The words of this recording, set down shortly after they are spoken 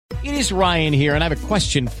It is Ryan here, and I have a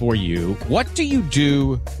question for you. What do you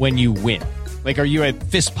do when you win? Like, are you a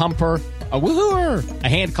fist pumper, a woohooer, a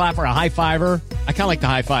hand clapper, a high fiver? I kind of like the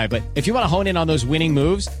high five, but if you want to hone in on those winning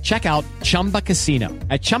moves, check out Chumba Casino.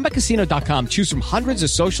 At ChumbaCasino.com, choose from hundreds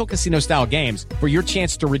of social casino-style games for your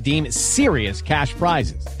chance to redeem serious cash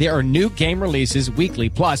prizes. There are new game releases weekly,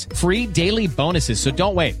 plus free daily bonuses. So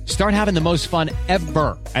don't wait. Start having the most fun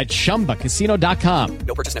ever at ChumbaCasino.com.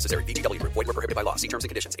 No purchase necessary. VGW Group. Void where prohibited by law. See terms and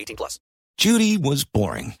conditions. 18+. Judy was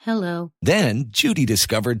boring. Hello. Then Judy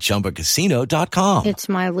discovered ChumbaCasino.com. It's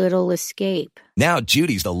my little escape. Now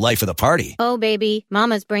Judy's the life of the party. Oh, baby,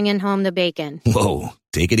 mama's bringing home the bacon. Whoa,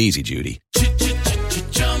 take it easy, Judy.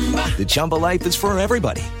 The Chumba life is for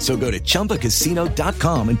everybody. So go to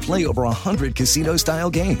ChumbaCasino.com and play over 100 casino-style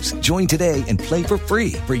games. Join today and play for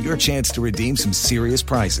free for your chance to redeem some serious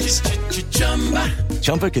prizes.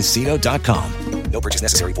 ChumbaCasino.com. No purchase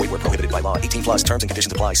necessary. Void where prohibited by law. 18+. Terms and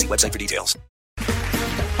conditions apply. See website for details.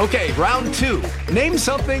 Okay, round two. Name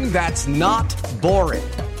something that's not boring.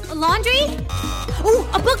 A laundry? Ooh,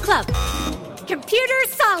 a book club. Computer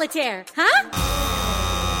solitaire, huh?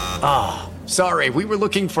 Ah, sorry. We were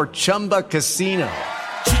looking for Chumba Casino.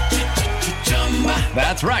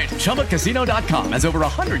 That's right. ChumbaCasino.com has over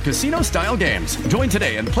 100 casino-style games. Join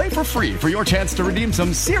today and play for free for your chance to redeem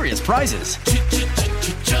some serious prizes.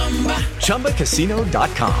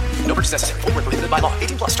 ChumbaCasino.com. No purchase necessary. Void where prohibited by law.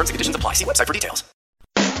 18+. Terms and conditions apply. See website for details.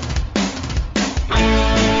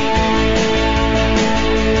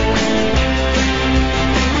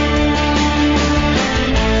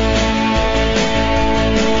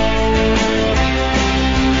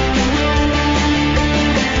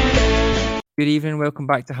 Good evening, welcome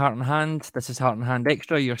back to Heart and Hand. This is Heart and Hand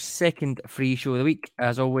Extra, your second free show of the week.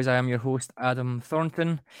 As always, I am your host, Adam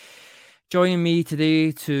Thornton. Joining me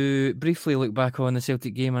today to briefly look back on the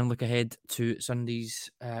Celtic game and look ahead to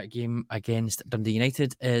Sunday's game against Dundee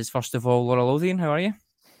United is, first of all, Laura Lothian. How are you?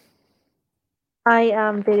 I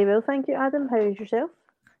am very well, thank you, Adam. How is yourself?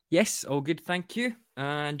 Yes, all good, thank you.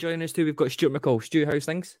 And joining us too, we've got Stuart McCall. Stu, how's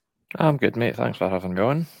things? I'm good, mate. Thanks for having me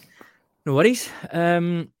on. No worries.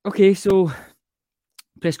 Okay, so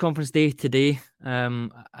press conference day today.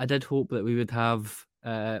 I did hope that we would have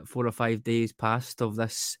 4 or 5 days past of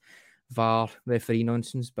this VAR referee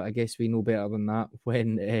nonsense, but I guess we know better than that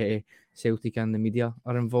when Celtic and the media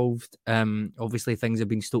are involved. Obviously, things have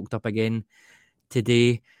been stoked up again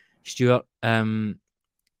today. Stuart,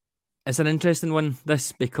 it's an interesting one,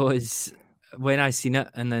 this, because when I seen it,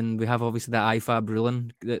 and then we have obviously that IFAB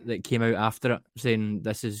ruling that came out after it saying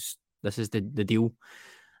this is the deal.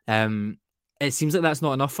 It seems like that's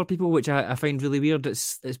not enough for people, which I find really weird.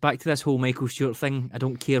 It's back to this whole Michael Stewart thing. I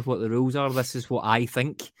don't care what the rules are. This is what I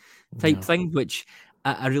think type thing, which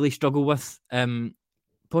I really struggle with.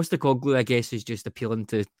 Postecoglou, I guess, is just appealing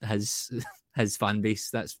to his fan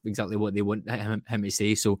base. That's exactly what they want him to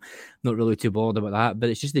say. So not really too bothered about that. But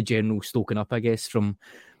it's just the general stoking up, I guess, from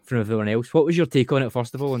everyone else. What was your take on it,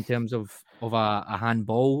 first of all, in terms of a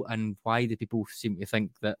handball, and why do people seem to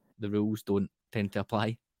think that the rules don't tend to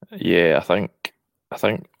apply? Yeah, I think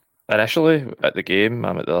initially at the game,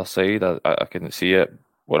 I'm at the other side. I couldn't see it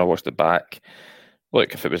when I watched it back.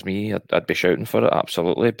 Look, if it was me, I'd be shouting for it,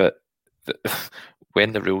 absolutely. But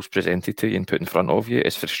when the rule's presented to you and put in front of you,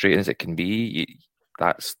 as frustrating as it can be,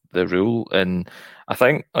 that's the rule. And I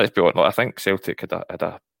think, let's be honest, I think Celtic had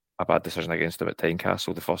a bad decision against them at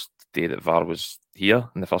Tynecastle the first day that VAR was here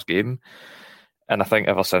in the first game. And I think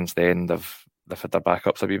ever since then, they've had their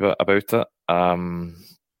backups a wee bit about it.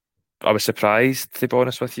 I was surprised, to be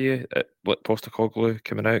honest with you, at what Postecoglou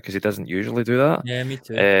coming out, because he doesn't usually do that. Yeah, me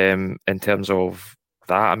too. In terms of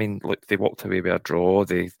that, I mean, look, they walked away with a draw.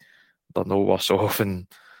 They're no worse off, and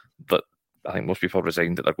but I think most people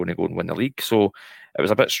resigned that they're going to go and win the league. So it was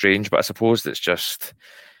a bit strange, but I suppose it's just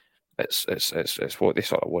it's what they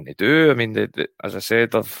sort of want to do. I mean, as I said,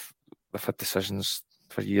 they've had decisions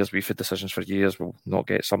for years. We've had decisions for years. We'll not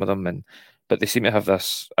get some of them, but they seem to have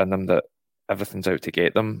this in them that everything's out to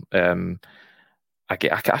get them. I've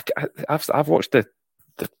watched the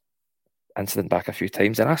incident back a few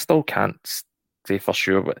times, and I still can't say for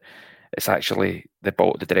sure, but it's actually the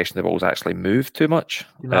direction the ball's actually moved too much.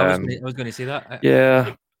 I was going to say that.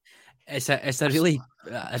 Yeah, it's a really.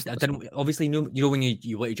 I didn't obviously know. You know when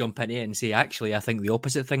you want to jump into it and say, actually, I think the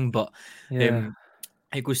opposite thing, but it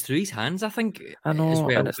goes through his hands. I think. I know, as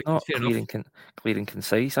well, and it's not clear and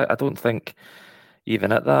concise. I don't think.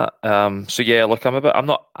 Even at that, so yeah. Look,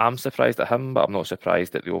 I'm surprised at him, but I'm not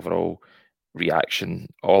surprised at the overall reaction.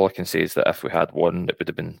 All I can say is that if we had won, it would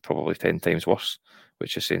have been probably 10 times worse,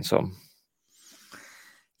 which is saying something.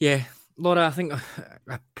 Yeah, Laura, I think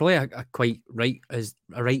probably a quite right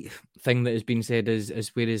thing that has been said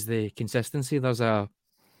is where is the consistency? There's a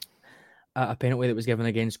penalty that was given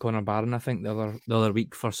against Conor Barron, I think, the other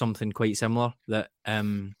week for something quite similar that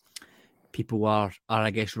people are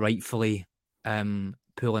I guess rightfully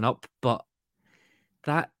pulling up, but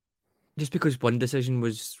that just because one decision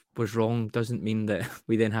was wrong doesn't mean that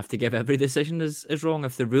we then have to give every decision as wrong.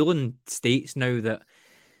 If the ruling states now that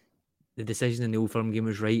the decision in the Old Firm game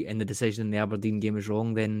was right and the decision in the Aberdeen game is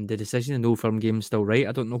wrong, then the decision in the Old Firm game is still right.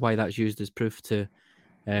 I don't know why that's used as proof to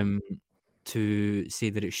say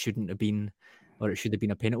that it shouldn't have been, or it should have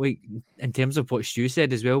been a penalty. In terms of what Stu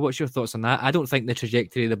said as well, what's your thoughts on that? I don't think the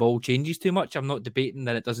trajectory of the ball changes too much. I'm not debating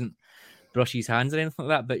that it doesn't brush his hands or anything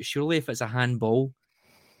like that, but surely if it's a handball,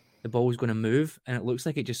 the ball's going to move, and it looks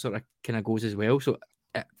like it just sort of kind of goes as well. So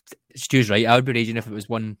Stu's right. I would be raging if it was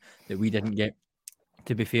one that we didn't get.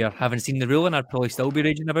 To be fair, having seen the ruling, I'd probably still be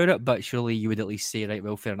raging about it, but surely you would at least say, right,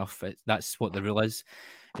 well, fair enough. That's what the rule is.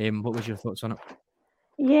 What was your thoughts on it?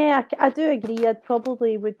 Yeah, I do agree. I'd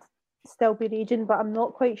probably would still be raging, but I'm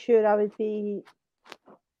not quite sure I would be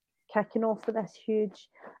kicking off for this huge.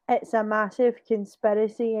 It's a massive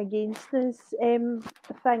conspiracy against this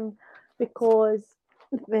thing, because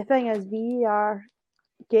the thing is, VAR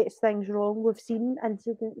gets things wrong. We've seen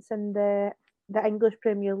incidents in the English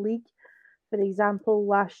Premier League. For example,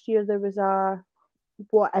 last year there was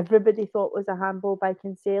what everybody thought was a handball by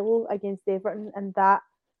Cancelo against Everton, and that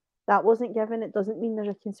wasn't given. It doesn't mean there's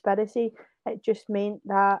a conspiracy. It just meant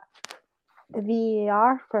that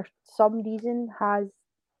VAR, for some reason, has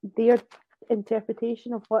their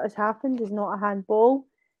interpretation of what has happened is not a handball,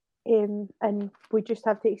 and we just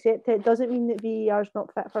have to accept it. It doesn't mean that VAR is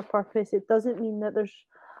not fit for purpose. It doesn't mean that there's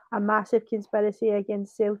a massive conspiracy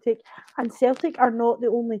against Celtic, and Celtic are not the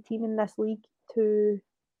only team in this league to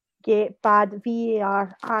get bad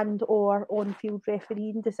VAR and or on-field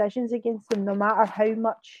refereeing decisions against them, no matter how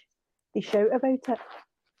much they shout about it.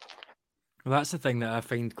 Well, that's the thing that I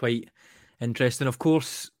find quite interesting. Of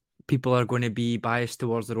course, people are going to be biased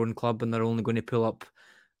towards their own club and they're only going to pull up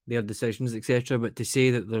their decisions, etc. But to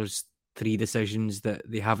say that there's 3 decisions that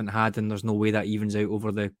they haven't had and there's no way that evens out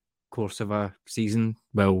over the course of a season.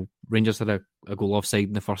 Well, Rangers had a goal offside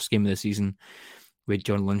in the first game of the season with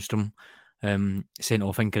John Lundstrom sent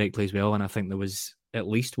off incorrectly as well, and I think there was at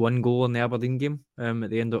least 1 goal in the Aberdeen game at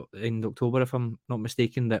the end of October, if I'm not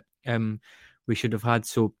mistaken, that we should have had.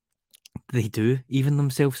 So they do even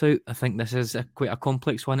themselves out. I think this is quite a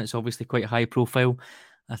complex one. It's obviously quite high profile.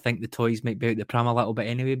 I think the toys might be out the pram a little bit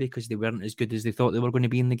anyway because they weren't as good as they thought they were going to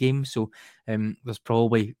be in the game. So there's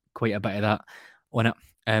probably quite a bit of that on it.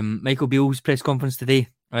 Michael Beale's press conference today,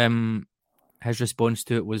 his response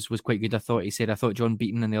to it was quite good. I thought John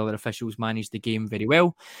Beaton and the other officials managed the game very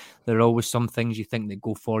well. There are always some things you think that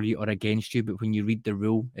go for you or against you, but when you read the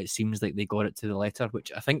rule, it seems like they got it to the letter,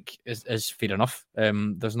 which I think is fair enough.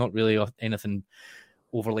 There's not really anything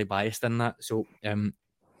overly biased in that. So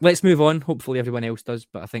let's move on. Hopefully everyone else does,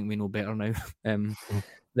 but I think we know better now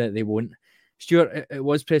that they won't. Stuart, it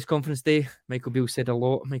was press conference day. Michael Beale said a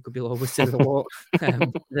lot. Michael Beale always says a lot.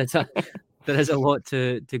 There is a lot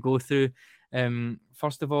to go through.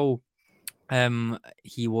 First of all,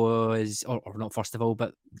 he was, or not first of all,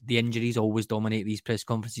 but the injuries always dominate these press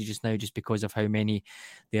conferences just now just because of how many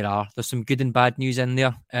there are. There's some good and bad news in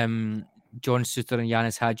there. John Souttar and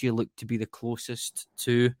Yanis Hadji look to be the closest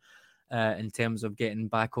to in terms of getting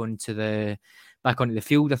back onto the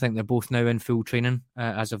field. I think they're both now in full training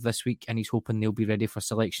as of this week, and he's hoping they'll be ready for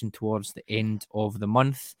selection towards the end of the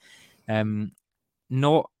month.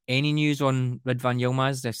 Not any news on Ridvan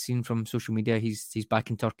Yilmaz. I've seen from social media he's back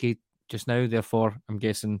in Turkey just now, therefore I'm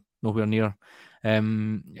guessing nowhere near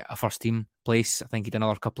a first team place. I think he'd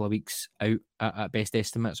another couple of weeks out at best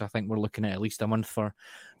estimate, so I think we're looking at least a month for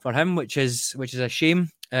him, which is a shame.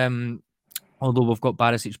 Although we've got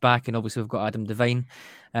Barisic back and obviously we've got Adam Devine.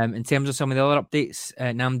 In terms of some of the other updates,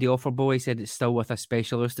 Namdi Offerboy said it's still with a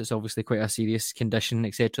specialist. It's obviously quite a serious condition,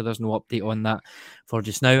 etc. There's no update on that for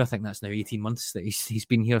just now. I think that's now 18 months that he's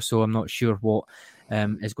been here, so I'm not sure what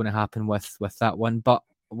is going to happen with that one. But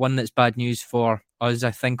one that's bad news for us,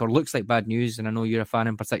 I think, or looks like bad news, and I know you're a fan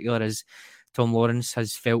in particular, is Tom Lawrence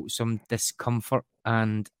has felt some discomfort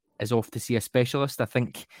and is off to see a specialist. I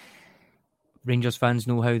think Rangers fans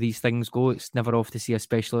know how these things go. It's never off to see a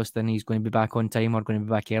specialist and he's going to be back on time or going to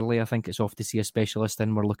be back early. I think it's off to see a specialist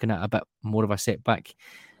and we're looking at a bit more of a setback.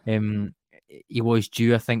 He was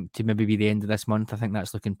due, I think, to maybe be the end of this month. I think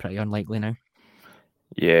that's looking pretty unlikely now.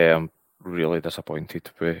 Yeah, I'm really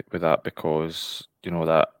disappointed with that because, you know,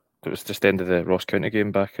 that it was just the end of the Ross County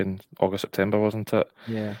game back in August, September, wasn't it?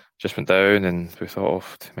 Yeah. Just went down, and we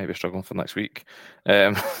thought, maybe struggling for next week.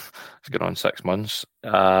 It's going on 6 months.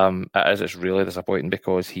 It's really disappointing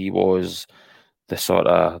because he was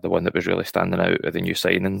the one that was really standing out of the new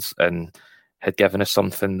signings and had given us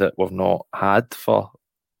something that we've not had for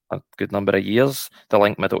a good number of years. The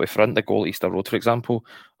link middle to front, the goal at Easter Road, for example.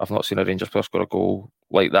 I've not seen a Rangers player score a goal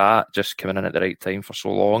like that, just coming in at the right time for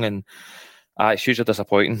so long. And it's hugely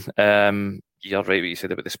disappointing. You're right what you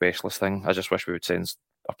said about the specialist thing. I just wish we would send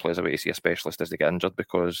our players away to see a specialist as they get injured,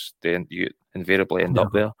 because you invariably end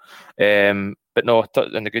up there. But no,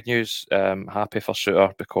 in the good news, happy for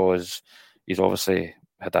Shooter, because he's obviously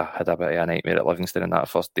had a bit of a nightmare at Livingston in that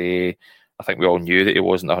first day. I think we all knew that he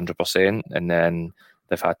wasn't 100%, and then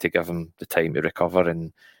they've had to give him the time to recover,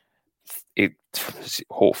 and he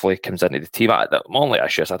hopefully comes into the team. My only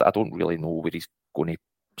issue is I don't really know where he's going to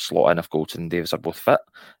slot in if Goldson and Davis are both fit,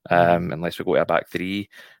 unless we go to a back three.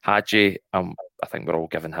 Hadji, I think we're all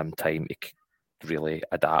giving him time to really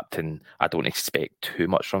adapt, and I don't expect too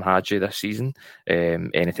much from Hadji this season.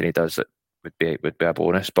 Anything he does would be a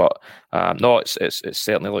bonus, but no, it's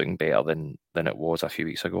certainly looking better than it was a few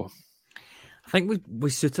weeks ago. I think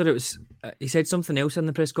with Suter, it was he said something else in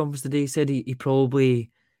the press conference today. He said he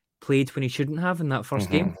probably played when he shouldn't have in that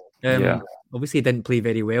first game. Obviously, he didn't play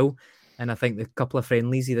very well, and I think the couple of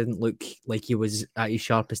friendlies he didn't look like he was at his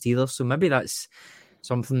sharpest either. So maybe that's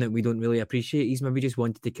something that we don't really appreciate. He's maybe just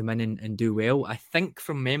wanted to come in and do well. I think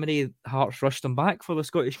from memory, Hearts rushed him back for the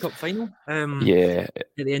Scottish Cup final. At the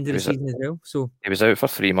end of the season as well. So he was out for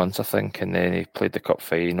 3 months, I think, and then he played the cup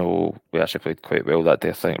final. We actually played quite well that day,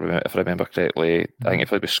 I think, if I remember correctly. I think he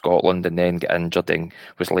played with Scotland and then got injured and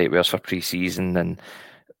was late with us for pre-season. And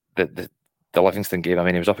the Livingston game, I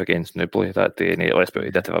mean, he was up against Newbley that day, and he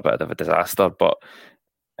did have a bit of a disaster, but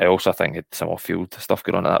I also think he had some off-field stuff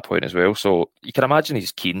going on at that point as well. So you can imagine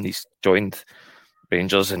he's keen. He's joined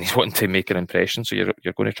Rangers and he's wanting to make an impression, so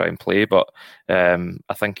you're going to try and play. But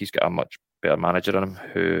I think he's got a much better manager in him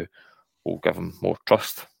who will give him more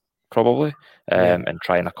trust, probably, and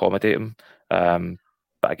try and accommodate him.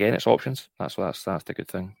 But again, it's options. That's the good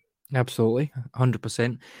thing. Absolutely,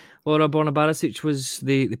 100%. Laura Borna-Barisic was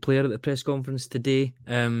the player at the press conference today.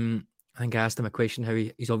 I think I asked him a question how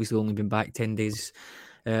he's obviously only been back 10 days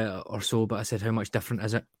or so, but I said, how much different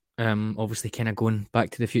is it? Obviously kind of going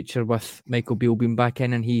back to the future with Michael Beale being back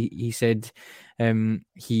in, and he said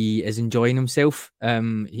he is enjoying himself.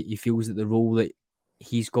 He feels that the role that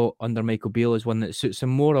he's got under Michael Beale is one that suits him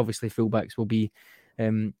more. Obviously fullbacks will be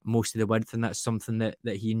most of the width, and that's something that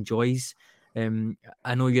he enjoys.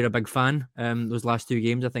 I know you're a big fan. Those last 2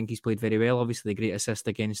 games, I think he's played very well. Obviously, a great assist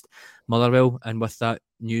against Motherwell, and with that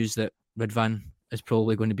news that Ridvan is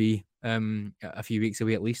probably going to be a few weeks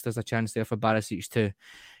away at least, there's a chance there for Barisic to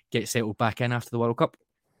get settled back in after the World Cup.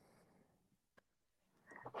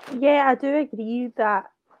 Yeah, I do agree that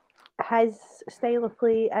his style of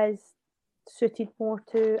play is suited more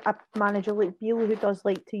to a manager like Beale, who does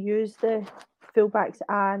like to use the fullbacks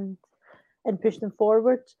and push them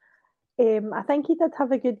forward. I think he did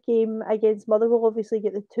have a good game against Motherwell, obviously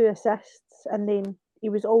get the 2 assists, and then he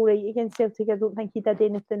was all right against Celtic. I don't think he did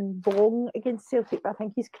anything wrong against Celtic, but I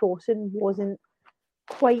think his crossing wasn't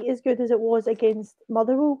quite as good as it was against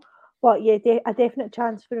Motherwell. But yeah, a definite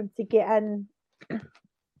chance for him to get in,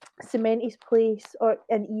 cement his place,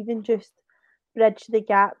 and even just bridge the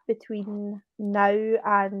gap between now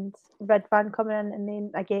and Ridvan coming in. And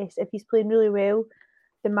then I guess if he's playing really well,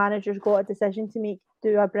 the manager's got a decision to make.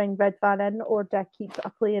 Do I bring Ridvan in, or do I keep a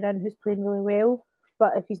player in who's playing really well?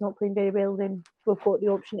 But if he's not playing very well, then we've got the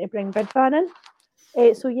option to bring Ridvan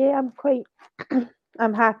in. So yeah,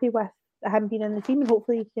 I'm happy with him being in the team, and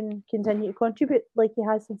hopefully he can continue to contribute like he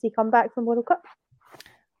has since he come back from World Cup.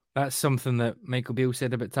 That's something that Michael Beale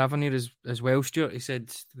said about Tavernier as well, Stuart. He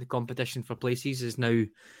said the competition for places is now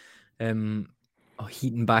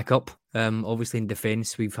heating back up. Obviously in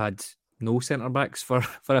defence, we've had no centre-backs for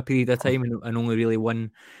a period of time, and only really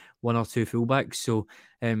one or 2 full-backs. So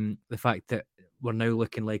the fact that we're now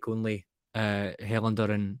looking like only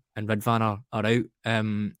Helander and Ridvan are out,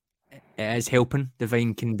 it is helping.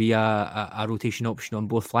 Devine can be a rotation option on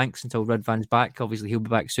both flanks until Ridvan's back. Obviously he'll be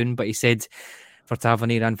back soon, but he said for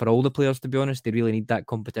Tavernier and for all the players, to be honest, they really need that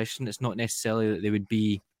competition. It's not necessarily that they would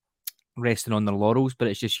be resting on their laurels, but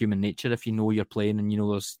it's just human nature. If you know you're playing and you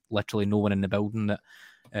know there's literally no one in the building that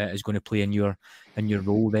is going to play in your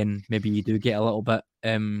role, then maybe you do get a little bit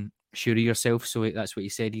sure of yourself. So that's what he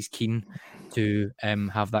said. He's keen to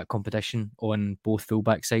have that competition on both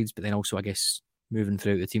fullback sides, but then also, I guess, moving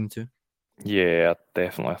throughout the team too. Yeah,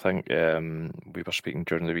 definitely. I think we were speaking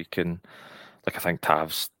during the week, and I think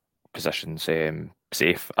Tav's position's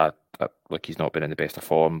safe. Look, he's not been in the best of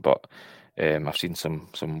form, but I've seen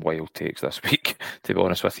some wild takes this week, to be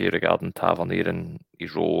honest with you, regarding Tavernier and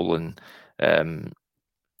his role, and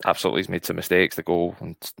absolutely he's made some mistakes. The goal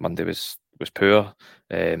on Monday was poor.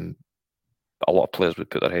 A lot of players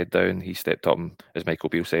would put their head down. He stepped up and, as Michael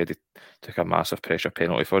Beale said, he took a massive pressure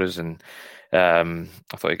penalty for us, and I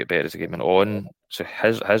thought he'd get better as the game went on. So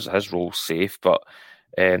his role's safe, but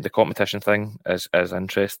the competition thing is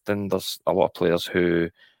interesting. There's a lot of players who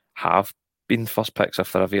have been first picks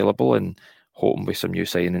if they're available, and hoping with some new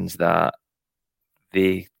signings that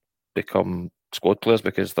they become squad players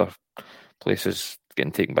because their place is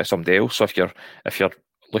getting taken by somebody else. So if you're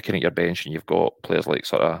looking at your bench and you've got players like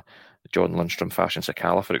sort of John Lundstrom, Fashion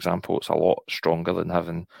Sakala, for example, it's a lot stronger than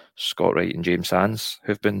having Scott Wright and James Sands,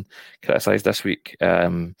 who've been criticised this week.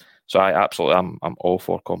 So I'm all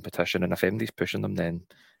for competition, and if anybody's pushing them, then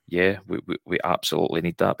yeah, we absolutely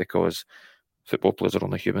need that, because football players are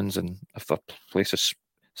only humans, and if their place is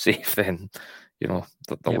safe, then the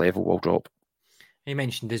level will drop. He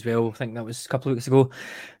mentioned as well, I think that was a couple of weeks ago,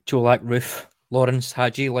 Cholak, Roof, Lawrence,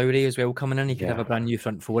 Hadji, Lowry as well coming in. He could have a brand new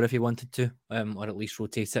front four if he wanted to, or at least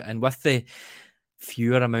rotate it. And with the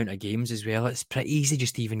fewer amount of games as well, it's pretty easy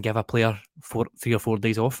just to even give a player 3 or 4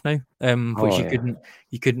 days off now, which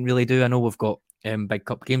you couldn't really do. I know we've got big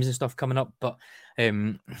cup games and stuff coming up, but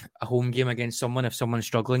a home game against someone, if someone's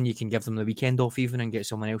struggling, you can give them the weekend off even and get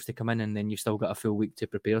someone else to come in, and then you've still got a full week to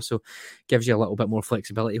prepare. So gives you a little bit more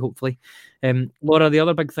flexibility, hopefully. Laura, the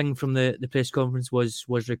other big thing from the press conference was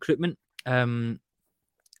recruitment.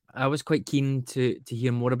 I was quite keen to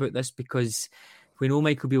hear more about this, because we know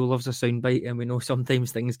Michael Beale loves a soundbite, and we know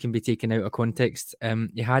sometimes things can be taken out of context.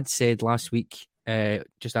 He had said last week,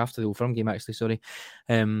 just after the Old Firm game, actually,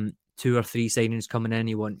 2 or 3 signings coming in.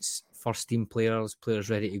 He wants first team players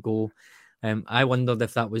ready to go. I wondered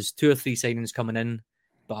if that was 2 or 3 signings coming in,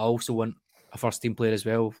 but I also want a first team player as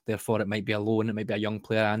well. Therefore, it might be a loan, it might be a young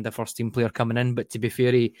player and a first team player coming in. But to be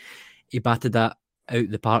fair, he batted that out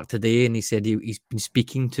the park today, and he said they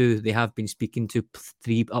have been speaking to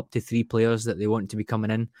up to 3 players that they want to be coming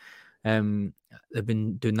in. They've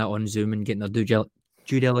been doing that on Zoom and getting their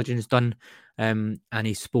due diligence done. And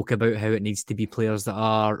he spoke about how it needs to be players that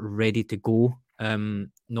are ready to go,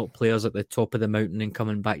 not players at the top of the mountain and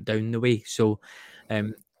coming back down the way. So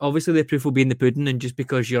obviously the proof will be in the pudding, and just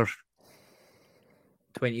because you're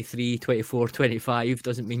 23, 24, 25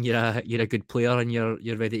 doesn't mean you're a good player and you're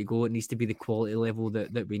ready to go. It needs to be the quality level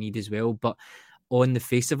that we need as well. But on the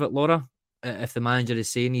face of it, Laura, if the manager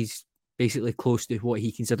is saying he's basically close to what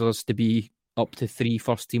he considers to be up to 3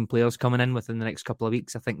 first team players coming in within the next couple of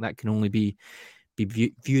weeks, I think that can only be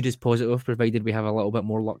viewed as positive, provided we have a little bit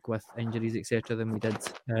more luck with injuries, etc., than we did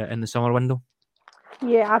in the summer window.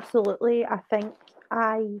 Yeah, absolutely. I think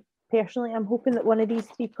personally, I'm hoping that one of these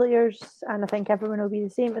 3 players, and I think everyone will be the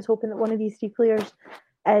same, is hoping that one of these 3 players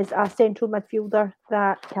is a central midfielder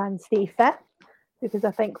that can stay fit, because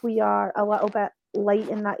I think we are a little bit light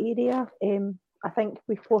in that area. I think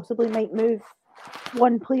we possibly might move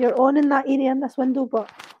 1 player on in that area in this window, but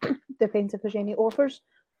depends if there's any offers.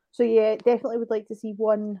 So yeah, definitely would like to see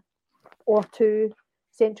 1 or 2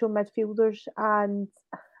 central midfielders, and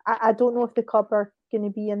I don't know if the club are going to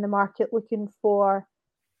be in the market looking for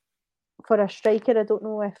a striker. I don't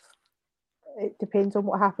know if it depends on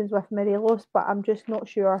what happens with Morelos, but I'm just not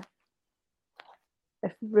sure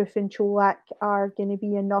if Roof and Cholak are going to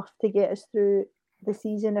be enough to get us through the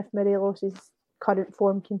season if Morelos' current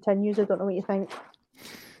form continues. I don't know what you think.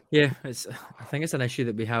 Yeah, I think it's an issue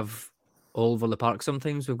that we have all over the park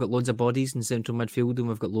sometimes. We've got loads of bodies in central midfield, and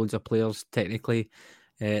we've got loads of players technically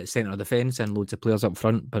centre of defence, and loads of players up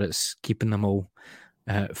front, but it's keeping them all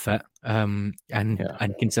fit and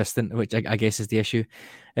consistent, which I guess is the issue.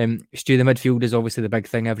 Stu, the midfield is obviously the big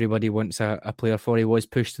thing everybody wants a player for. He was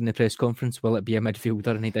pushed in the press conference, will it be a midfielder?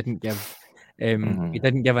 And he didn't give he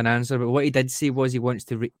didn't give an answer, but what he did say was he wants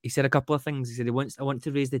to he said a couple of things. He said I want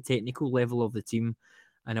to raise the technical level of the team,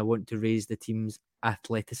 and I want to raise the team's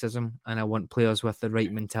athleticism, and I want players with the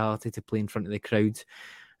right mentality to play in front of the crowd.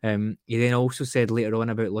 He then also said later on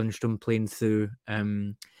about Lundstrom playing through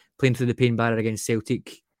the pain barrier against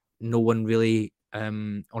Celtic. No one really,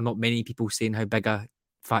 or not many people, saying how big a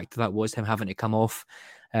factor that was, him having to come off.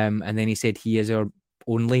 And then he said he is our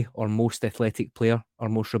only or most athletic player, or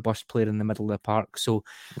most robust player in the middle of the park. So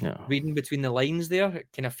reading between the lines there, it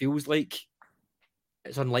kind of feels like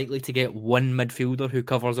it's unlikely to get 1 midfielder who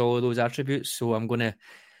covers all of those attributes. So I'm going to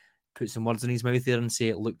put some words in his mouth there and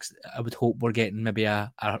say I would hope we're getting maybe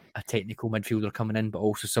a technical midfielder coming in, but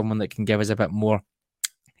also someone that can give us a bit more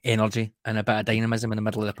energy and a bit of dynamism in the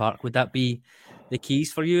middle of the park. Would that be the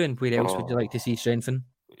keys for you, and where else would you like to see strengthen?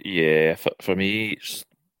 Yeah, for me,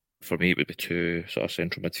 it would be two sort of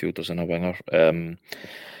central midfielders and a winger.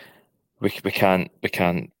 We can't be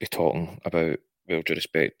talking about, with all due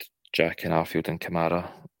respect, Jack and Arfield and Kamara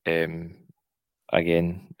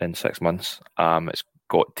again in 6 months. It's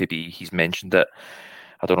got to be. He's mentioned it.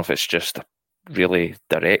 I don't know if it's just really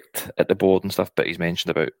direct at the board and stuff, but he's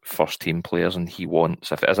mentioned about first team players, and he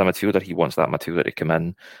wants, if it is a midfielder, he wants that midfielder to come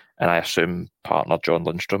in, and I assume partner John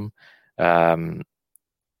Lundstrom.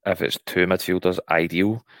 If it's two midfielders,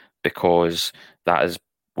 ideal, because that is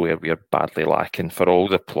where we are badly lacking. For all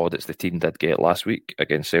the plaudits the team did get last week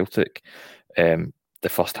against Celtic, the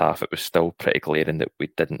first half it was still pretty glaring that we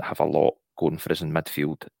didn't have a lot going for us in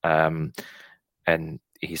midfield. And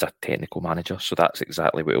he's a technical manager, so that's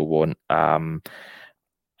exactly what he'll want. I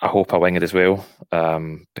hope I wing it as well,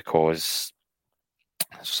 because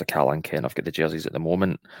Sakala and Ken have got the jerseys at the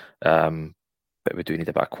moment, but we do need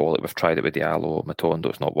a bit of quality. We've tried it with Diallo, Matondo,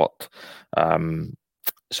 it's not worked.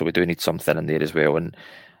 So we do need something in there as well. And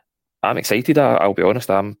I'm excited. I'll be honest,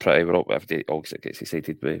 everybody always gets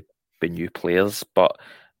excited with new players, but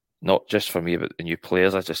not just for me, but the new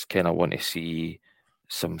players. I just kind of want to see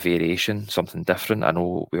some variation, something different. I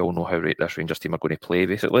know we all know how this Rangers team are going to play,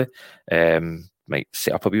 basically. Might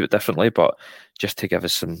set up a wee bit differently, but just to give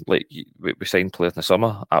us some, like, we signed players in the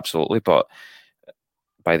summer, absolutely, but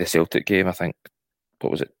by the Celtic game, I think,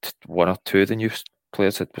 what was it, one or two of the new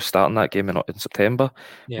players were starting that game in September.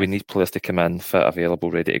 Yeah. We need players to come in, fit,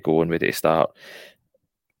 available, ready to go and ready to start,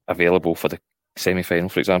 available for the semi-final,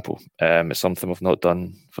 for example. It's something we've not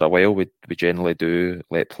done for a while. We generally do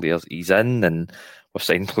let players ease in, and we've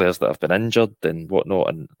signed players that have been injured and whatnot,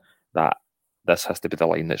 and that this has to be the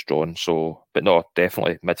line that's drawn. So, but no,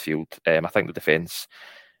 definitely midfield. I think the defence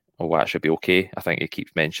will actually be okay. I think he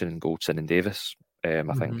keeps mentioning Goldson and Davis. I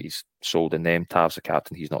think he's sold in them. Tav's the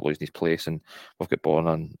captain, he's not losing his place, and we've got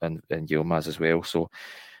Borna and Yilmaz as well. So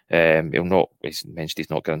he's mentioned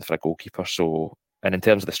he's not going for a goalkeeper. So, and in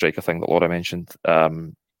terms of the striker thing that Laura mentioned,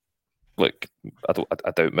 look,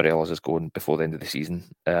 I doubt Morelos is going before the end of the season.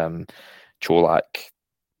 Cholak,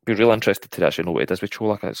 be real interested to actually know what it is with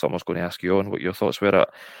Cholak. It's something I was going to ask you on what your thoughts were.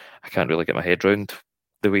 I can't really get my head round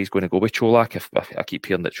the way he's going to go with Cholak. If I keep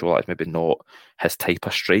hearing that Cholak is maybe not his type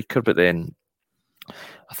of striker, but then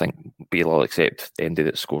I think Bale will accept Andy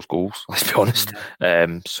that scores goals, let's be honest.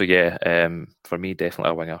 For me,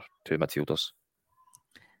 definitely a winger, two midfielders.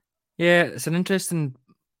 Yeah, it's an interesting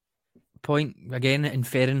point, again,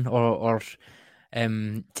 inferring or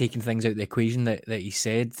taking things out of the equation that he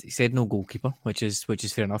said. He said no goalkeeper, which is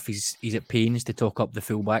fair enough. He's at pains to talk up the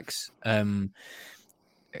fullbacks.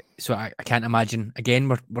 So I can't imagine.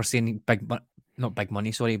 Again, we're saying not big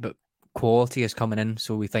money, sorry, but quality is coming in.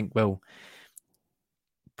 So we think, well,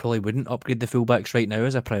 probably wouldn't upgrade the fullbacks right now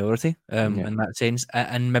as a priority in that sense.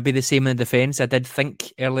 And maybe the same in the defence. I did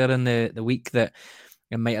think earlier in the week that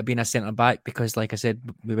it might have been a centre back because, like I said,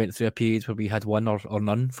 we went through a period where we had one or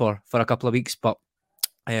none for a couple of weeks. But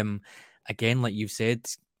again, like you've said,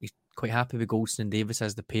 he's quite happy with Goldson and Davis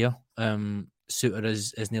as the pair. Suter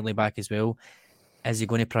is nearly back as well. Is he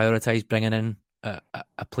going to prioritise bringing in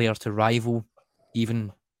a player to rival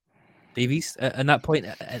even Davies at that point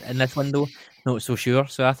in this window? Not so sure.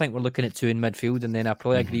 So I think we're looking at two in midfield, and then I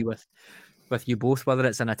probably agree with you both, whether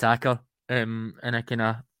it's an attacker and a kind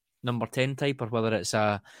of number 10 type, or whether it's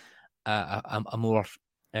a more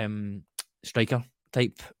striker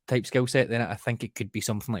type skill set. Then I think it could be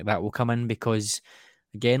something like that will come in, because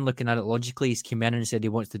again, looking at it logically, he's come in and said he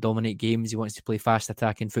wants to dominate games, he wants to play fast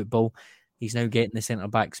attacking football. He's now getting the centre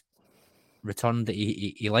backs return that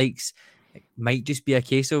he likes. It might just be a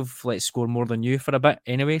case of let's score more than you for a bit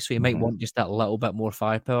anyway, so he might want just that little bit more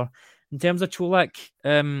firepower. In terms of Cholak,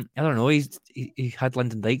 I don't know, he had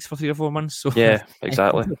Lyndon Dykes for 3 or 4 months. So yeah,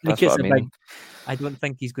 exactly. That's what I mean. I don't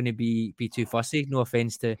think he's going to be too fussy. No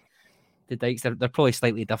offence to Dykes, they're probably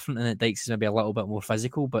slightly different, and Dykes is maybe a little bit more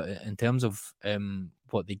physical, but in terms of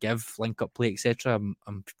what they give, link up play, etc.,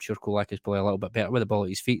 I'm sure Cholak is probably a little bit better with the ball at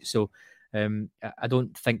his feet. So I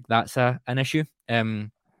don't think that's an issue.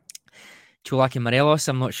 Cholak and Morelos,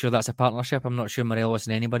 I'm not sure that's a partnership. I'm not sure Morelos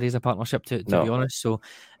and anybody is a partnership, to be honest. So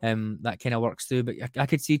that kind of works too. But I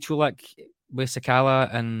could see Cholak with Sakala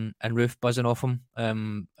and Roof buzzing off him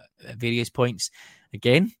at various points.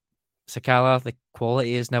 Again, Sakala, the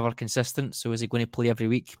quality is never consistent. So is he going to play every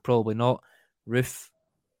week? Probably not. Roof,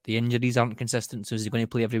 the injuries aren't consistent. So is he going to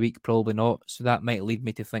play every week? Probably not. So that might lead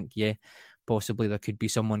me to think, yeah, possibly there could be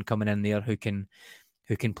someone coming in there who can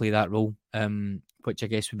play that role, which I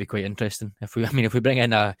guess would be quite interesting. If we bring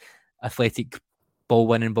in a athletic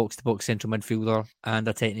ball-winning box-to-box central midfielder and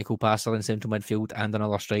a technical passer in central midfield and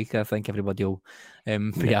another striker. I think everybody will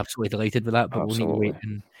be absolutely delighted with that. But we'll need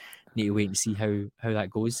to wait and see how that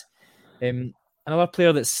goes. Another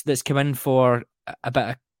player that's come in for a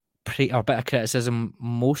bit of criticism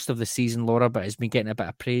most of the season, Laura, but has been getting a bit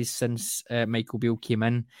of praise since Michael Beale came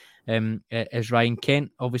in, is Ryan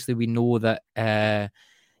Kent. Obviously, we know that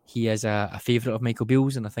he is a favourite of Michael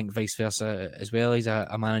Beale's, and I think vice versa as well. He's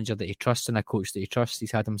a manager that he trusts and a coach that he trusts.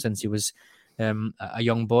 He's had him since he was a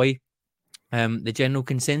young boy. The general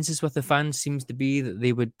consensus with the fans seems to be that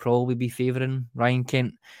they would probably be favouring Ryan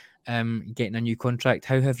Kent getting a new contract.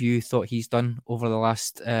 How have you thought he's done over the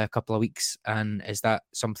last couple of weeks, and is that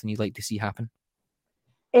something you'd like to see happen?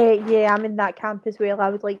 Yeah, I'm in that camp as well. I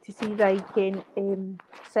would like to see Ryan Kent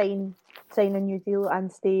sign a new deal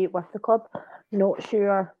and stay with the club. Not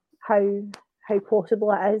sure how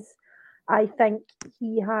possible it is. I think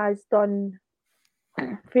he has done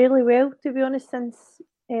fairly well, to be honest, since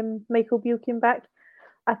Michael Beale came back.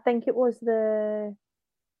 I think it was the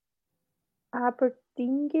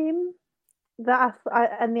Aberdeen game that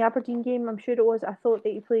in the Aberdeen game, I'm sure it was. I thought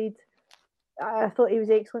that he played. I thought he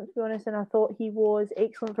was excellent, to be honest, and I thought he was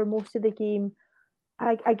excellent for most of the game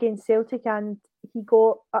against Celtic, and he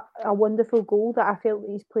got a wonderful goal that I felt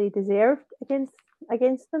that his play deserved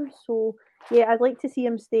against them. So yeah, I'd like to see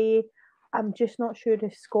him stay. I'm just not sure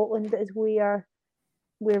if Scotland is where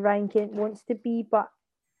Ryan Kent wants to be, but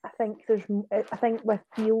I think with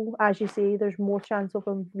Beale, as you say, there's more chance of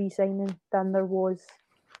him re-signing than there was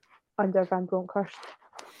under Van Bronckhorst.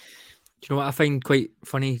 Do you know what I find quite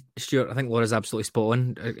funny, Stuart? I think Laura's absolutely spot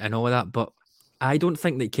on and all of that, but I don't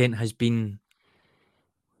think that Kent has been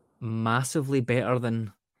massively better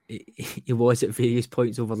than he was at various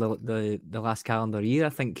points over the last calendar year. I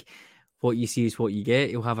think what you see is what you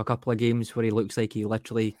get. He'll have a couple of games where he looks like he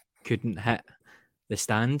literally couldn't hit the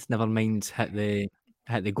stand, never mind hit the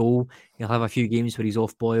goal. He'll have a few games where he's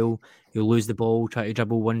off boil, he'll lose the ball, try to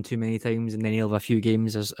dribble one too many times, and then he'll have a few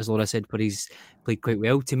games, as Laura said, where he's played quite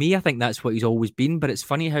well. To me, I think that's what he's always been, but it's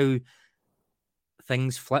funny how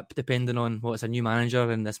things flip depending on what's a new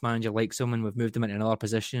manager, and this manager likes him, and we've moved him into another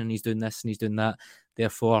position, and he's doing this and he's doing that.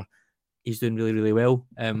 Therefore, he's doing really, really well.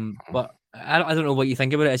 But I don't know what you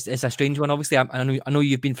think about it. It's a strange one. Obviously, I know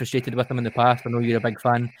you've been frustrated with him in the past. I know you're a big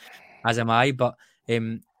fan, as am I. But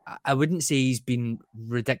I wouldn't say he's been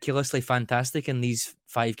ridiculously fantastic in these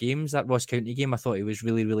 5 games. That Ross County game, I thought he was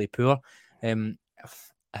really, really poor. I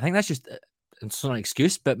think that's just, it's not an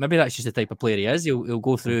excuse, but maybe that's just the type of player he is. He'll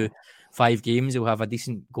go through 5 games, he'll have a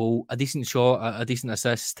decent goal, a decent shot, a decent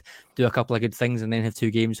assist, do a couple of good things, and then have 2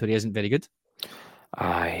 games where he isn't very good.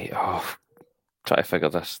 Try to figure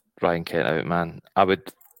this Ryan Kent out, man. I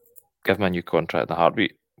would give him a new contract in a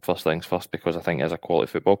heartbeat, first things first, because I think he's a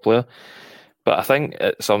quality football player. But I think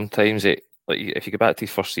sometimes if you go back to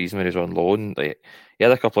his first season when he was on loan, he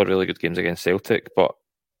had a couple of really good games against Celtic, but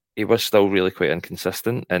he was still really quite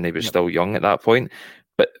inconsistent, and he was still young at that point.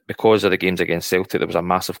 But because of the games against Celtic, there was a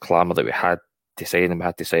massive clamour that we had to sign him,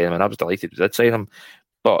 and I was delighted we did sign him.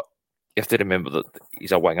 But you have to remember that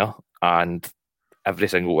he's a winger, and every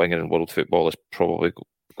single winger in world football has probably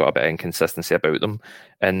got a bit of inconsistency about them,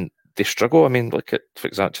 and they struggle. I mean, look at, for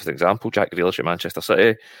example, Jack Grealish at Manchester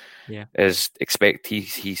City. He's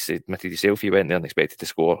admitted himself, he went there and expected to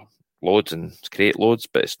score loads and create loads,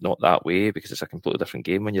 but it's not that way because it's a completely different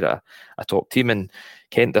game when you're at a top team, and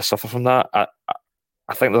Kent does suffer from that.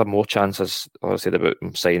 I think there are more chances, like I said, about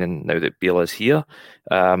him signing now that Beale is here.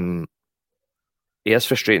 He is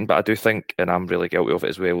frustrating, but I do think, and I'm really guilty of it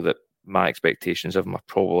as well, that my expectations of him are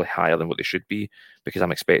probably higher than what they should be, because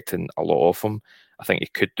I'm expecting a lot of him. I think he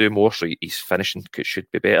could do more, so his finishing should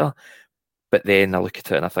be better. But then I look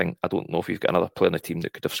at it and I think, I don't know if you've got another player in the team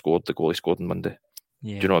that could have scored the goal he scored on Monday.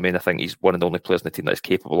 Yeah. Do you know what I mean? I think he's one of the only players in the team that is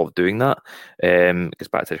capable of doing that. It goes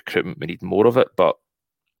back to recruitment, we need more of it, but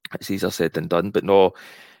it's easier said than done. But no,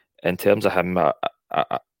 in terms of him, I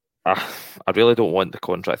really don't want the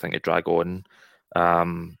contract thing to drag on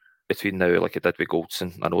between now, like it did with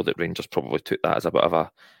Goldson. I know that Rangers probably took that as a bit of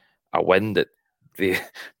a win, but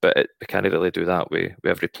they can't really do that with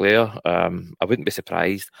every player. I wouldn't be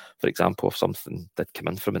surprised, for example, if something did come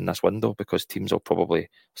in from in this window, because teams will probably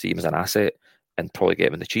see him as an asset and probably get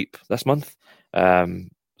him in the cheap this month. I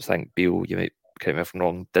think Beale, you might correct me if I'm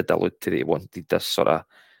wrong, did allude to that he wanted this sort of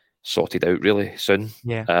sorted out really soon.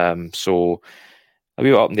 So a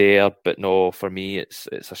wee bit up in the air, but no, for me it's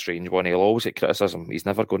a strange one. He'll always get criticism. He's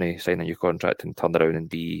never going to sign a new contract and turn around and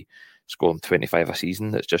be scoring 25 a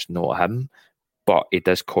season. It's just not him. But he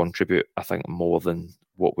does contribute, I think, more than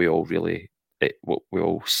what we all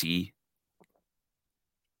see.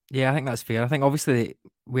 Yeah, I think that's fair. I think obviously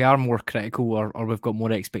we are more critical, or we've got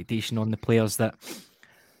more expectation on the players that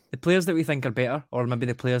we think are better, or maybe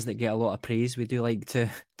the players that get a lot of praise. We do like to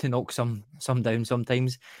knock some down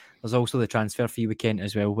sometimes. There's also the transfer fee weekend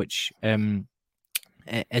as well, which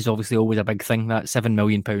is obviously always a big thing. That £7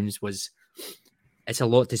 million it's a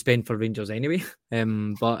lot to spend for Rangers anyway.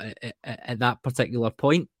 But at that particular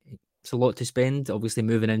point, it's a lot to spend. Obviously,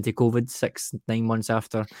 moving into COVID 6-9 months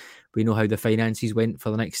after we know how the finances went for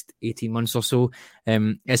the next 18 months or so,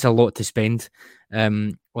 it's a lot to spend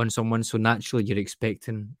on someone. So naturally, you're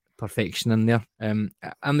expecting perfection in there.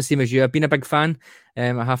 I'm the same as you. I've been a big fan.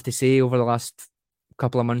 I have to say, over the last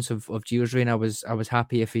couple of months of Gio's reign, I was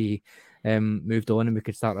happy if he moved on and we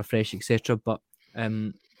could start afresh, etc. But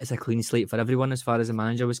it's a clean slate for everyone as far as the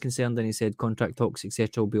manager was concerned, and he said contract talks,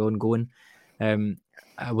 etc., will be ongoing.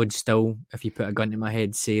 I would still, if you put a gun to my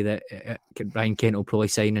head, say that Ryan Kent will probably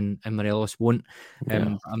sign and Morelos won't.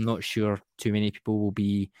 I'm not sure too many people will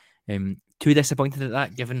be too disappointed at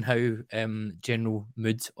that, given how general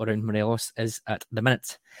mood around Morelos is at the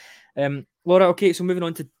minute. Laura, okay, so moving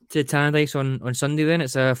on to Tannadice on Sunday then.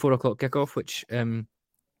 It's a 4 o'clock kickoff, which a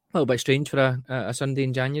little bit strange for a Sunday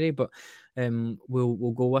in January, but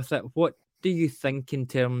we'll go with it. What do you think in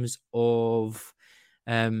terms of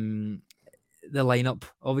the lineup?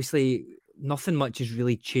 Obviously, nothing much has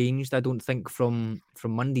really changed, I don't think, from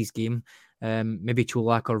Monday's game. Maybe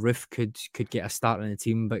Cholak or Roof could get a start in the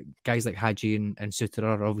team, but guys like Hadji and Suter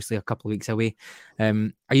are obviously a couple of weeks away.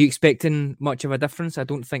 Are you expecting much of a difference? I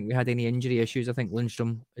don't think we had any injury issues. I think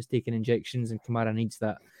Lundstrom is taking injections and Kamara needs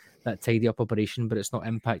that tidy up operation, but it's not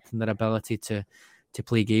impacting their ability to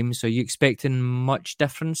play games. So are you expecting much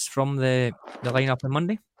difference from the lineup on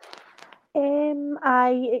Monday?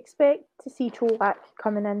 I expect to see Cholak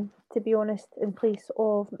coming in, to be honest, in place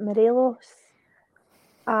of Morelos.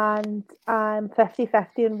 And I'm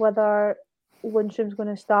 50-50 on whether Lundstrom's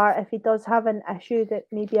going to start. If he does have an issue that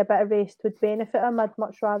maybe a bit of rest would benefit him, I'd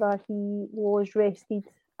much rather he was rested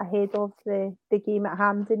ahead of the game at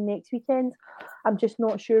Hampden next weekend. I'm just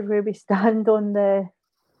not sure where we stand on the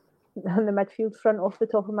midfield front off the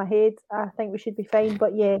top of my head. I think we should be fine,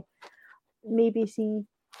 but yeah, maybe see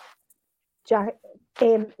Jack,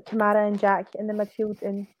 Kamara and Jack in the midfield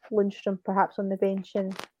and Lundstrom perhaps on the bench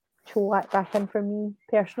and Cholak back in for me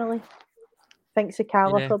personally. I think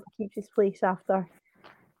Sakala probably keeps his place after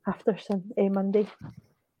Monday.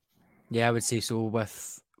 Yeah, I would say so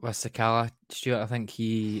with Sakala, Stuart. I think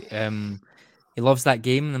he loves that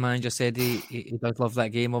game. The manager said he does love that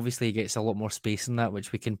game. Obviously, he gets a lot more space in that,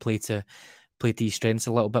 which we can play to his strengths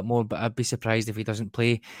a little bit more. But I'd be surprised if he doesn't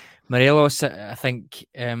play. Morelos, I think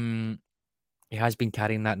he has been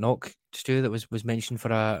carrying that knock, Stu, that was mentioned for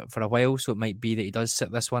a while. So it might be that he does sit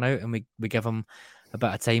this one out, and we give him a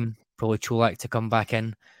bit of time, probably Cholak, to come back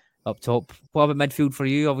in up top. What about midfield for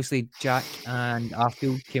you? Obviously, Jack and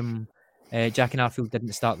Arfield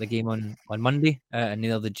didn't start the game on Monday, and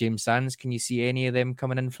neither did James Sands. Can you see any of them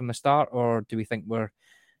coming in from the start, or do we think will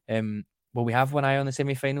we have one eye on the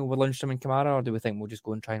semi-final with Lundstrom and Kamara, or do we think we'll just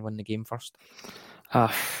go and try and win the game first?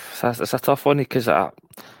 It's a tough one because I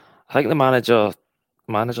think the manager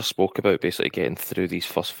spoke about basically getting through these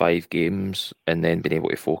first 5 games and then being able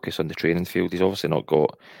to focus on the training field. He's obviously not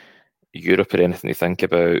got Europe or anything to think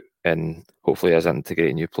about, and hopefully is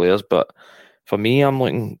integrating new players. But for me, I'm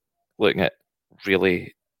looking at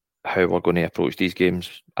really how we're going to approach these games.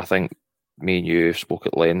 I think me and you spoke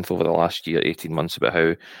at length over the last year, 18 months, about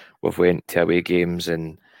how we've went to away games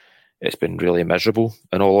and it's been really miserable.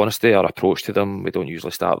 In all honesty, our approach to them, we don't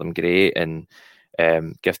usually start them great and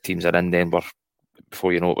give teams an in, then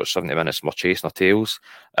before you know it, we're 70 minutes and we're chasing our tails.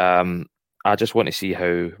 I just want to see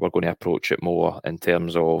how we're going to approach it more in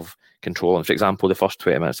terms of controlling. For example, the first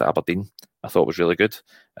 20 minutes at Aberdeen, I thought was really good.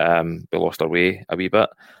 We lost our way a wee bit.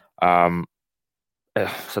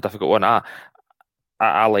 It's a difficult one.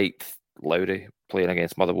 I liked Lowry playing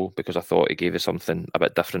against Motherwell because I thought he gave us something a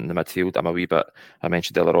bit different in the midfield. I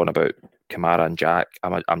mentioned earlier on about Kamara and Jack.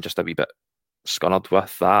 I'm just a wee bit scunnered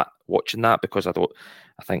with that, watching that, because I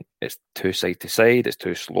think it's too side to side, it's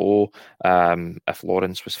too slow. If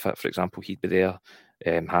Lawrence was fit, for example, he'd be there.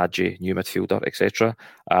 Hadji, new midfielder, etc.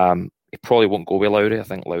 He probably won't go with Lowry. I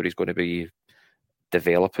think Lowry's going to be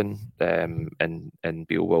developing, and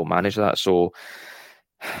Beale will manage that. So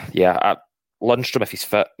yeah, Lundstrom, if he's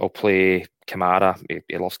fit, will play Kamara.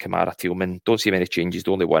 He loves Kamara, Tillman. Don't see many changes.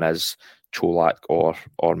 The only one is Cholak or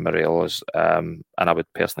Morelos, and I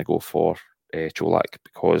would personally go for Cholak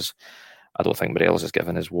because I don't think Morelos is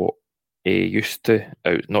given us what he used to,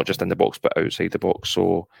 out, not just in the box but outside the box.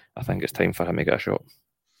 So I think it's time for him to get a shot.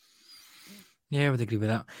 Yeah, I would agree with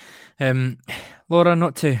that. Laura,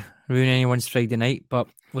 not to ruin anyone's Friday night, but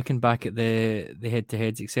looking back at the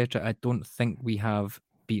head-to-heads, etc., I don't think we have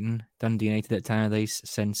beaten Dundee United at Tannadice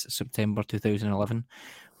since September 2011.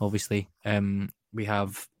 Obviously, we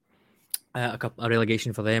have a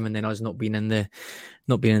relegation for them, and then us not being in the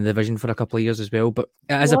division for a couple of years as well. But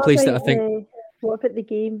as a place that I think. What about the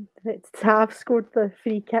game that Tav scored the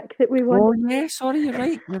free kick that we won? Oh yeah, sorry, you're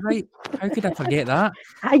right. How could I forget that?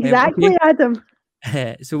 Exactly, okay. Adam.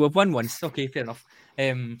 So we've won once. Okay, fair enough.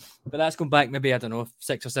 But that's going back maybe, I don't know,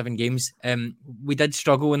 6 or 7 games. We did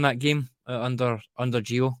struggle in that game under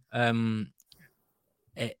Gio.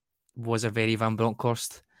 It was a very Van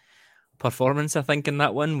Bronckhorst performance, I think, in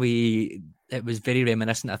that one. It was very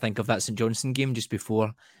reminiscent, I think, of that St Johnstone game just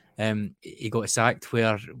before he got sacked,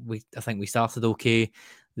 where I think we started okay.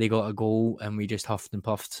 They got a goal and we just huffed and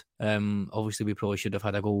puffed. Obviously, we probably should have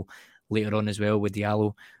had a goal later on as well with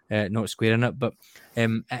Diallo not squaring it. But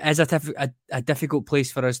it is a difficult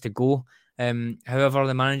place for us to go. However,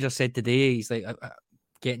 the manager said today, he's like,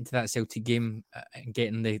 getting to that Celtic game and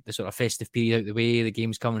getting the sort of festive period out of the way, the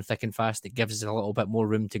game's coming thick and fast, it gives us a little bit more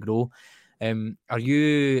room to grow. Are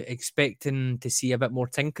you expecting to see a bit more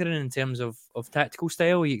tinkering in terms of tactical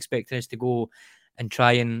style? Are you expecting us to go and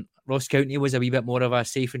try and Ross County was a wee bit more of a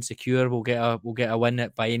safe and secure, we'll get a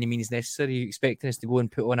win by any means necessary? Are you expecting us to go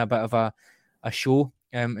and put on a bit of a show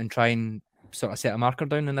and try and sort of set a marker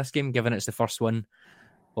down in this game, given it's the first one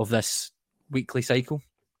of this weekly cycle?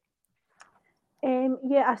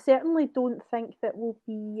 Yeah, I certainly don't think that we'll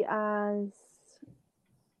be as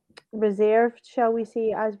reserved, shall we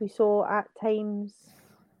say, as we saw at times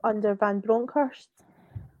under Van Bronckhorst.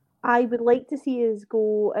 I would like to see us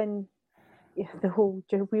go and the whole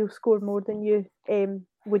we'll score more than you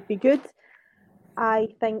would be good. I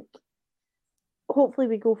think hopefully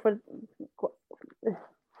we go for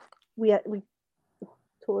we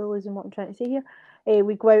totally losing what I'm trying to say here.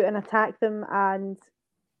 We go out and attack them and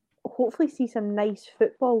hopefully see some nice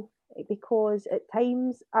football, because at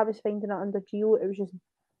times I was finding it under Gio, it was just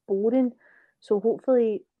boring. So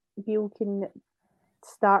hopefully Gio can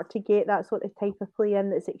start to get that sort of type of play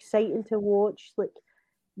in that's exciting to watch. Like,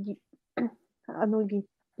 I know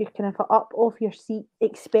you're kind of up off your seat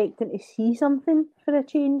expecting to see something for a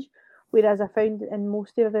change, whereas I found in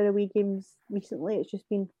most of our away games recently it's just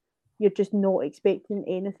been you're just not expecting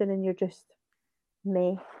anything and you're just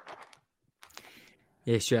meh.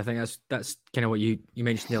 Yeah, sure. I think that's kind of what you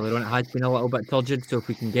mentioned earlier on. It has been a little bit turgid, so if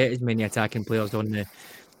we can get as many attacking players on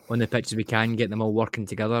the pitch as we can, get them all working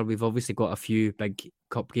together. We've obviously got a few big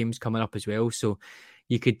cup games coming up as well, so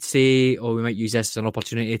you could say, we might use this as an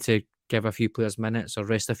opportunity to give a few players minutes or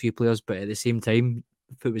rest a few players, but at the same time,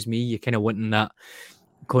 if it was me, you're kind of wanting that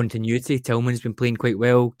continuity. Tillman's been playing quite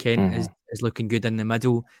well. Kent is looking good in the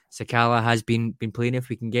middle. Sakala has been playing. If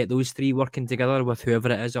we can get those three working together with whoever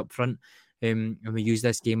it is up front, and we use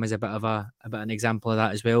this game as a bit of an example of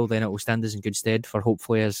that as well, then it will stand us in good stead for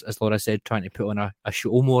hopefully, as Laura said, trying to put on a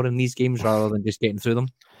show more in these games rather than just getting through them.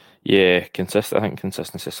 Yeah, I think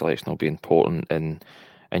consistency of selection will be important, and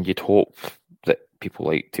you'd hope that people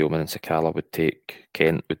like Tillman and Sakala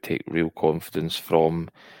Kent would take real confidence from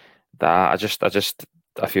that.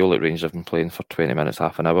 I feel like Rangers have been playing for 20 minutes,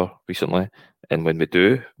 half an hour recently, and when we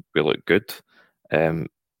do, we look good.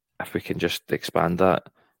 If we can just expand that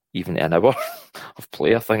even an hour of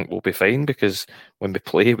play, I think we'll be fine, because when we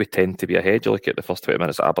play, we tend to be ahead. You look at the first 20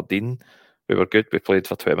 minutes at Aberdeen, we were good. We played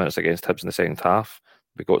for 20 minutes against Hibs in the second half.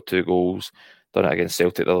 We got 2 goals. Done it against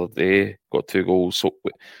Celtic the other day, got 2 goals. So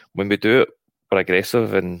when we do it, we're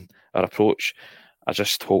aggressive in our approach. I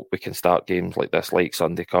just hope we can start games like this, like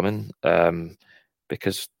Sunday coming,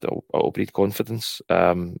 because it'll breed confidence,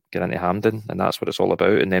 get into Hampden, and that's what it's all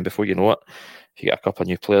about. And then before you know it, if you get a couple of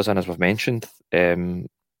new players in, as we've mentioned,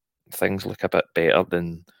 things look a bit better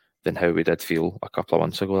than how we did feel a couple of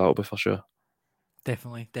months ago. That'll be for sure.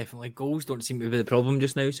 Definitely. Goals don't seem to be the problem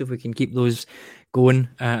just now, so if we can keep those going,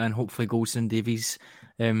 and hopefully Goldson and Davies,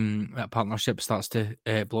 that partnership starts to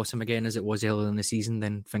blossom again as it was earlier in the season,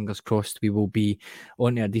 then fingers crossed we will be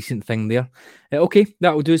on to a decent thing there. Okay,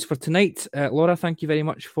 that will do us for tonight. Laura, thank you very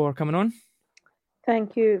much for coming on.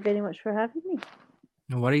 Thank you very much for having me.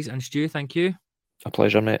 No worries. And Stu, thank you. A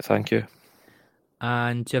pleasure, mate. Thank you.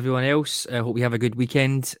 And to everyone else, I hope you have a good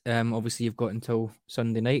weekend. Obviously, you've got until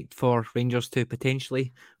Sunday night for Rangers to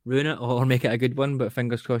potentially ruin it or make it a good one. But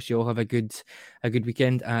fingers crossed you all have a good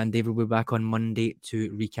weekend. And David will be back on Monday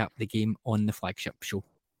to recap the game on the flagship show.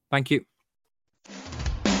 Thank you.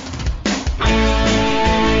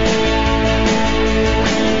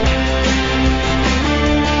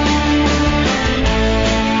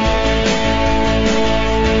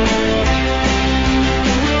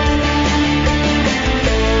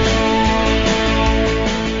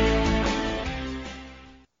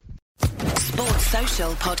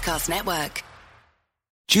 Official Podcast Network.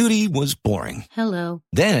 Judy was boring. Hello.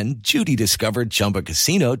 Then Judy discovered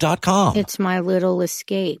ChumbaCasino.com. It's my little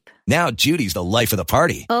escape. Now Judy's the life of the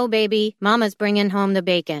party. Oh, baby, mama's bringing home the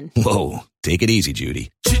bacon. Whoa, take it easy,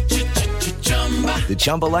 Judy. The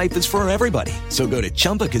Chumba life is for everybody. So go to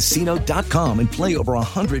ChumbaCasino.com and play over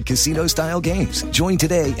 100 casino-style games. Join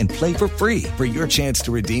today and play for free for your chance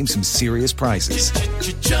to redeem some serious prizes.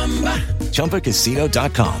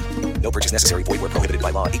 ChumbaCasino.com. No purchase necessary. Void where prohibited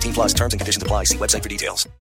by law. 18 plus terms and conditions apply. See website for details.